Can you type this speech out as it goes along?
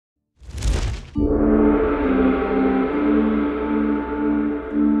Greetings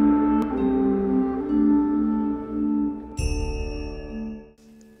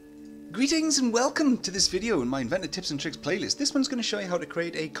and welcome to this video in my Inventor Tips and Tricks playlist. This one's going to show you how to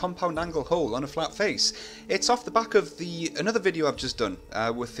create a compound angle hole on a flat face. It's off the back of another video I've just done,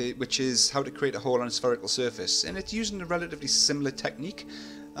 which is how to create a hole on a spherical surface, and it's using a relatively similar technique.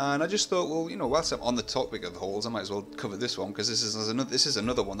 And I just thought, well, you know, whilst I'm on the topic of holes, I might as well cover this one, because this is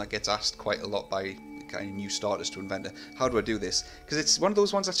another one that gets asked quite a lot by kind of new starters to Inventor. How do I do this? Because it's one of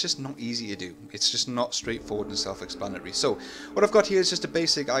those ones that's just not easy to do. It's just not straightforward and self-explanatory. So what I've got here is just a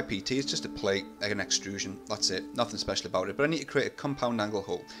basic IPT. It's just a plate, like an extrusion. That's it. Nothing special about it. But I need to create a compound angle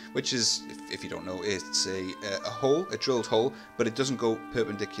hole, which is, if you don't know, it's a hole, a drilled hole, but it doesn't go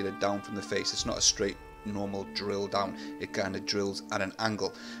perpendicular down from the face. It's not a straight normal drill down. It kind of drills at an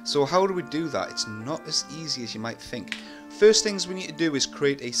angle. So how do we do that? It's not as easy as you might think. First things we need to do is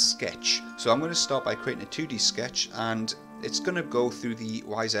create a sketch. So I'm going to start by creating a 2D sketch, and it's going to go through the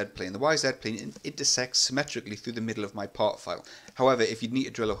YZ plane. The YZ plane intersects symmetrically through the middle of my part file. However, if you need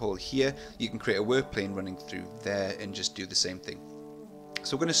to drill a hole here, you can create a work plane running through there and just do the same thing.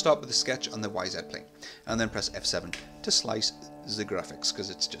 So we're going to start with the sketch on the YZ plane, and then press F7 to slice the graphics,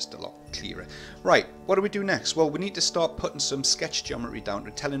 because it's just a lot clearer. Right, what do we do next? Well, we need to start putting some sketch geometry down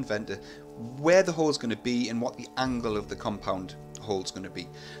to tell Inventor where the hole is going to be and what the angle of the compound hole is going to be.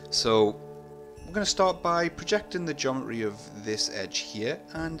 So we're going to start by projecting the geometry of this edge here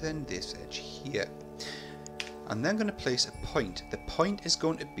and then this edge here, and then going to place a point. The point is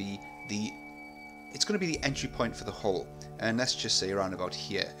going to be the entry point for the hole, and let's just say around about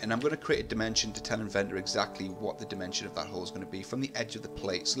here. And I'm going to create a dimension to tell Inventor exactly what the dimension of that hole is going to be from the edge of the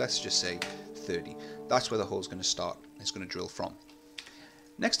plate. So let's just say 30. That's where the hole is going to start. It's going to drill from.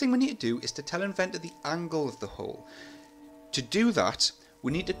 Next thing we need to do is to tell Inventor the angle of the hole. To do that,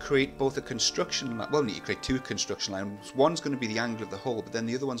 we need to create both a construction line. Well, we need to create two construction lines. One's going to be the angle of the hole, but then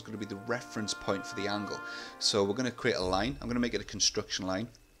the other one's going to be the reference point for the angle. So we're going to create a line. I'm going to make it a construction line,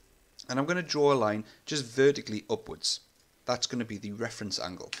 and I'm going to draw a line just vertically upwards. That's going to be the reference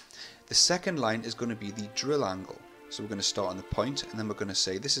angle. The second line is going to be the drill angle. So we're going to start on the point, and then we're going to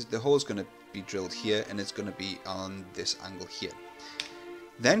say the hole's going to be drilled here, and it's going to be on this angle here.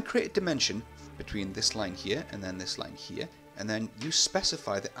 Then create a dimension between this line here and then this line here, and then you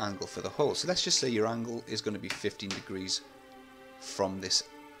specify the angle for the hole. So let's just say your angle is going to be 15 degrees from this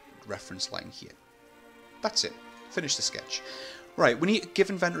reference line here. That's it. Finish the sketch. Right, we need to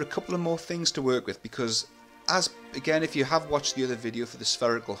give Inventor a couple of more things to work with, because again, if you have watched the other video for the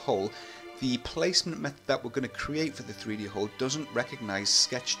spherical hole, the placement method that we're going to create for the 3D hole doesn't recognize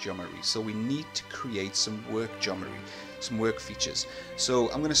sketch geometry, so we need to create some work geometry, some work features. So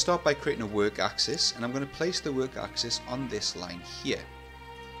I'm going to start by creating a work axis, and I'm going to place the work axis on this line here.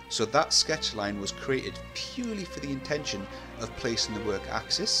 So that sketch line was created purely for the intention of placing the work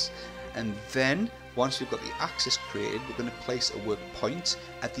axis, and then once we've got the axis created, we're going to place a work point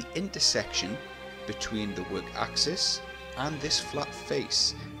at the intersection between the work axis and this flat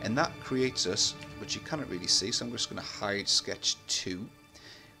face, and that creates us, which you cannot really see, so I'm just going to hide sketch 2.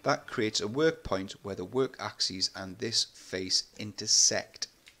 That creates a work point where the work axes and this face intersect.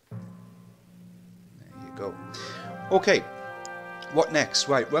 There you go. Okay, what next?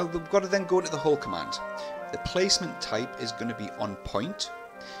 Right, well, we've got to then go to the hole command. The placement type is going to be on point.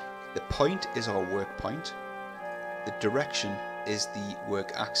 The point is our work point. The direction is the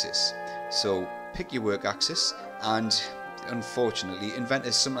work axis. So pick your work axis, and unfortunately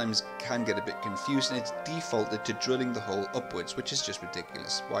Inventors sometimes can get a bit confused, and it's defaulted to drilling the hole upwards, which is just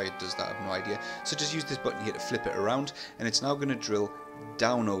ridiculous. Why it does that, I have no idea. So just use this button here to flip it around, and it's now going to drill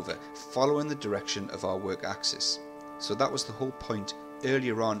down over, following the direction of our work axis. So that was the whole point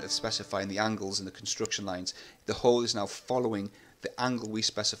earlier on of specifying the angles and the construction lines. The hole is now following the angle we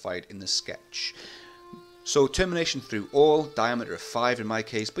specified in the sketch. So termination through all, diameter of 5 in my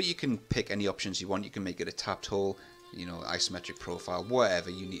case, but you can pick any options you want. You can make it a tapped hole, you know, isometric profile, whatever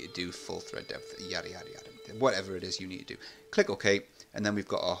you need to do, full thread depth, yada yada yada, whatever it is you need to do. Click OK, and then we've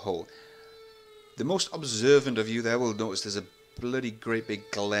got our hole. The most observant of you there will notice there's a bloody great big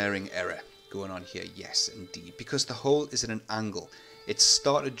glaring error going on here. Yes, indeed, because the hole is at an angle. It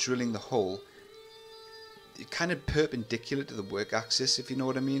started drilling the hole kind of perpendicular to the work axis, if you know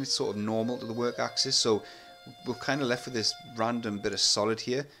what I mean. It's sort of normal to the work axis, so we're kind of left with this random bit of solid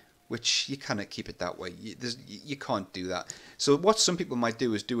here, which you cannot keep it that way. You can't do that. So what some people might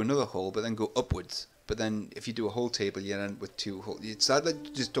do is do another hole but then go upwards, but then if you do a hole table you end with 2 holes.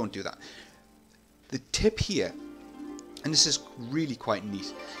 Just don't do that. The tip here, and this is really quite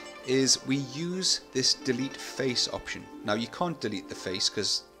neat, is we use this delete face option. Now you can't delete the face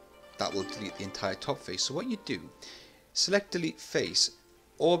because that will delete the entire top face. So what you do, select delete face,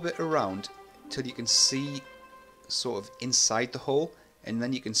 orbit around till you can see sort of inside the hole, and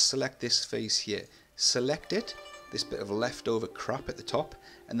then you can select this face here. Select it, this bit of leftover crap at the top,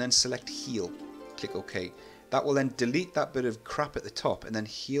 and then select heal. Click OK. That will then delete that bit of crap at the top and then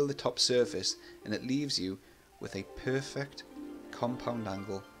heal the top surface, and it leaves you with a perfect compound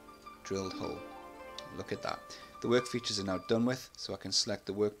angle drilled hole. Look at that. The work features are now done with, so I can select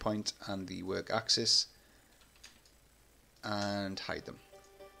the work point and the work axis and hide them.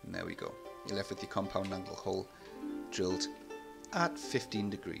 And there we go. You're left with your compound angle hole drilled at 15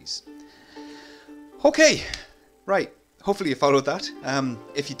 degrees. Okay, right. Hopefully you followed that.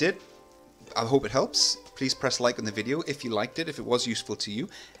 If you did, I hope it helps. Please press like on the video if you liked it, if it was useful to you.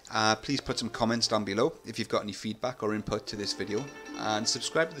 Please put some comments down below if you've got any feedback or input to this video. And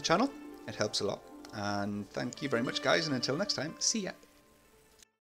subscribe to the channel. It helps a lot. And thank you very much, guys. And until next time, see ya.